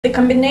The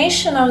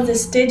combination of the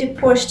steady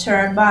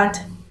posture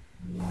but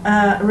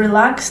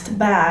relaxed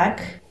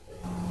back,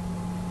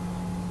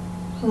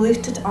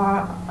 lifted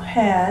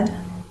head,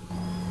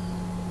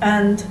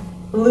 and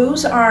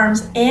loose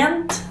arms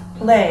and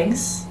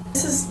legs.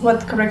 This is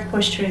what correct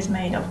posture is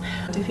made of.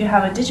 If you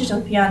have a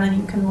digital piano,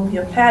 you can move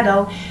your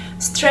pedal,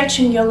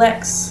 stretching your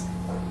legs.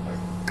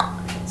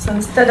 So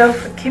instead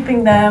of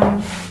keeping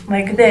them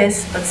like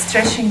this, but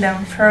stretching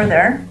them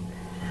further,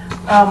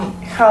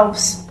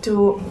 helps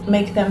to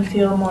make them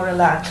feel more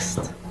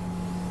relaxed.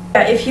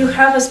 If you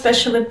have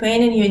especially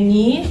pain in your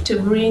knee, to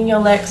bring your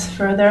legs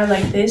further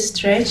like this,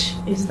 stretch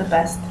is the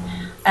best.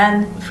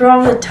 And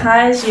from the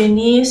thighs, your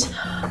knees,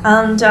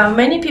 and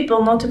many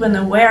people not even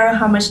aware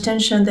how much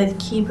tension they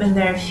keep in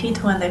their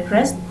feet when they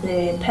press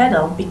the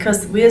pedal,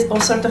 because we all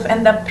sort of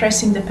end up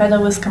pressing the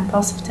pedal with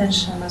compulsive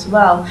tension as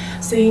well.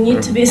 So you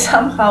need to be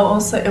somehow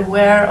also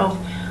aware of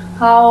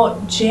how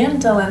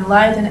gentle and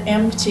light and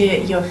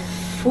empty your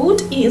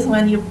foot is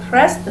when you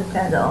press the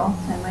pedal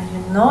and when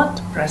you're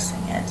not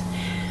pressing it.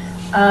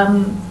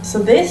 So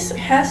this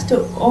has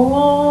to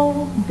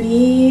all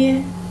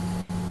be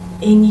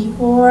in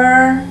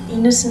your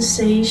inner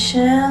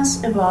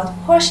sensations about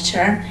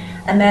posture,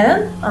 and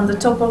then on the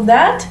top of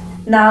that,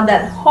 now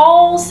that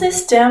whole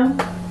system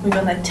we're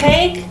gonna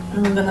take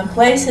and we're gonna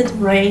place it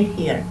right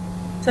here.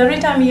 So every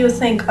time you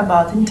think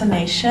about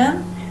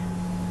intonation,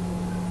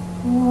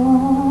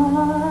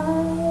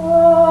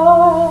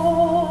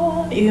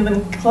 you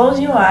even close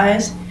your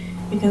eyes,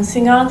 you can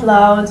sing out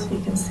loud, you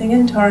can sing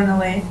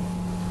internally.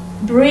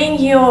 Bring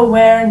your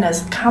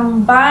awareness,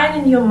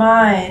 combine in your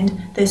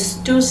mind these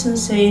two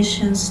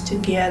sensations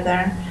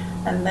together,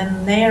 and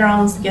then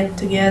neurons get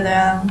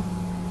together,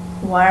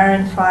 wire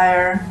and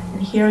fire,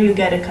 and here you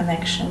get a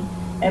connection.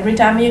 Every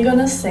time you're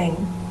gonna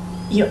sing,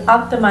 you're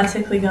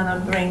automatically gonna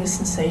bring the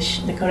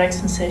sensation, the correct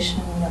sensation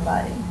in your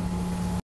body.